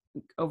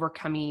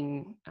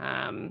 overcoming,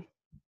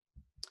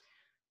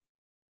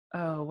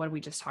 what did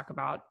we just talk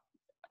about?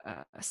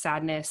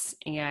 Sadness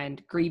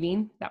and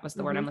grieving. That was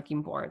the word I'm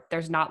looking for.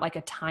 There's not like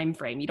a time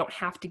frame. You don't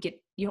have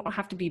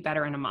to be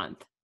better in a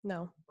month.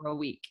 No. Or a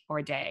week or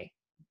a day.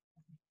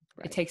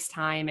 Right. It takes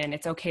time, and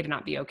it's okay to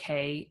not be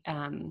okay.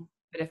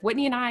 But if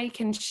Whitney and I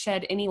can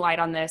shed any light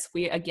on this,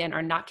 we again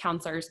are not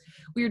counselors.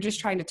 We are just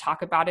trying to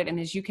talk about it.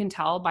 And as you can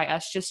tell by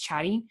us just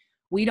chatting,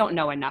 we don't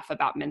know enough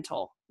about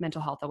mental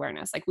health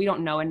awareness. Like we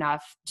don't know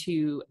enough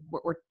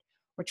we're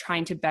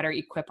trying to better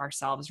equip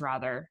ourselves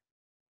rather.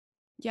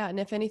 Yeah. And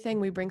if anything,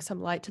 we bring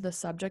some light to the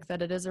subject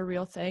that it is a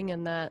real thing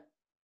and that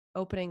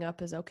opening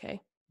up is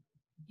okay.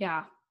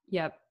 Yeah.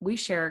 Yep. We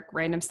share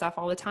random stuff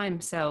all the time.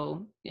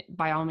 So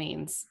by all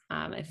means,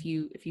 if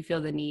you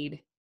feel the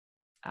need,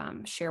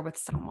 share with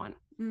someone,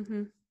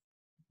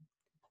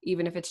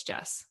 even if it's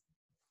Jess.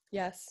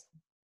 Yes,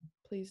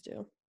 please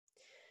do.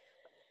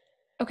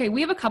 Okay.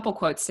 We have a couple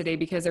quotes today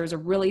because there was a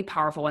really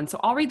powerful one. So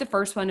I'll read the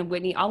first one, and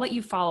Whitney, I'll let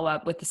you follow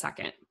up with the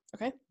second.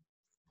 Okay.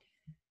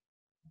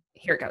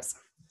 Here it goes.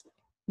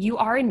 You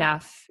are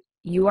enough.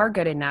 You are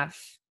good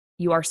enough.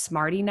 You are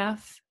smart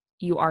enough.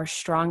 You are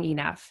strong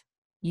enough.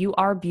 You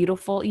are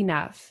beautiful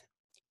enough.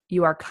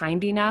 You are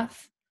kind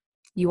enough.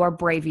 You are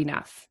brave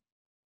enough.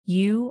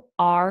 You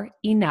are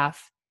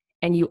enough,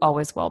 and you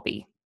always will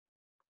be.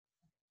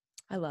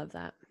 I love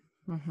that.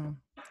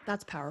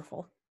 That's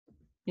powerful.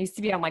 It needs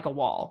to be on like a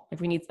wall.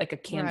 If we need like a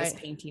canvas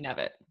painting of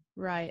it.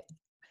 Right.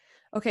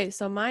 Okay,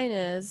 so mine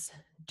is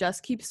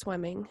just keep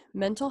swimming.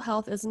 Mental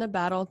health isn't a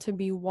battle to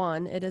be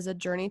won. It is a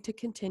journey to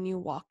continue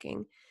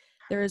walking.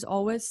 There is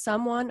always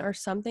someone or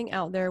something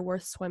out there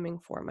worth swimming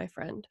for, my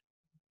friend.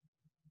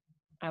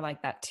 I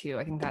like that too.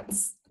 I think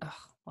that's,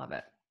 love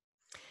it.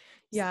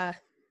 Yeah,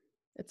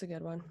 it's a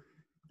good one.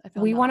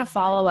 We want to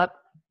follow up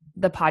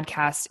the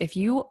podcast. If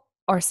you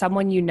or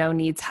someone you know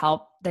needs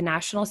help, the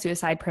National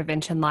Suicide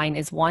Prevention Line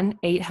is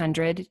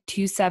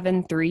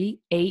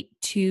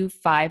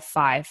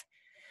 1-800-273-8255.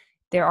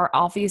 There are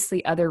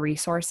obviously other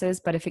resources,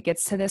 but if it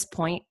gets to this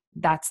point,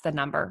 that's the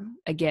number.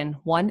 Again,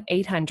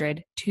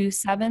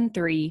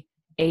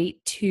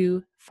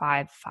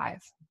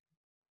 1-800-273-8255.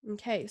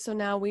 Okay, so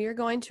now we are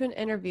going to an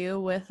interview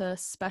with a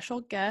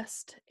special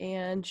guest,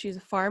 and she's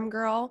a farm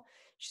girl.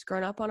 She's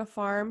grown up on a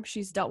farm.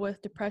 She's dealt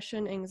with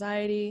depression,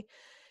 anxiety,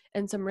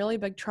 and some really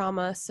big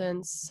trauma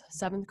since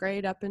 7th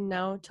grade up and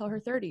now till her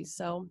 30s.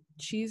 So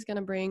she's going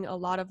to bring a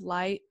lot of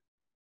light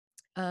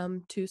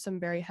to some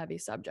very heavy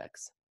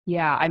subjects.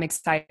 Yeah, I'm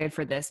excited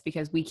for this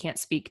because we can't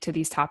speak to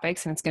these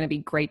topics, and it's going to be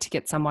great to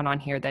get someone on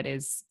here that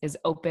is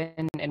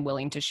open and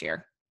willing to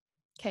share.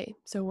 Okay,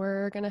 so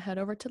we're going to head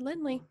over to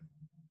Lindley.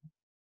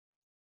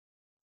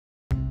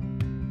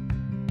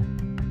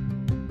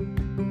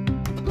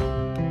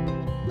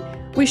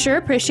 We sure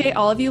appreciate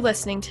all of you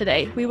listening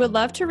today. We would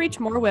love to reach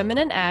more women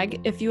in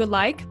ag. If you would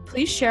like,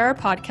 please share our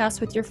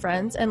podcast with your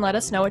friends and let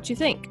us know what you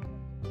think.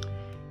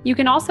 You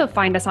can also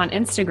find us on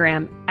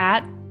Instagram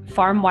at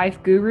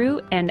Farmwife Guru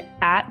and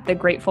at The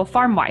Grateful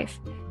Farmwife.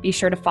 Be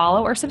sure to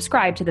follow or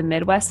subscribe to the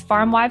Midwest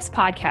Farmwives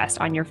podcast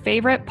on your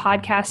favorite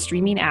podcast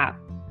streaming app.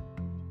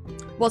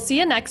 We'll see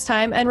you next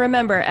time. And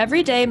remember,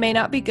 every day may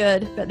not be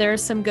good, but there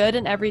is some good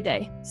in every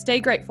day. Stay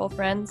grateful,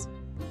 friends.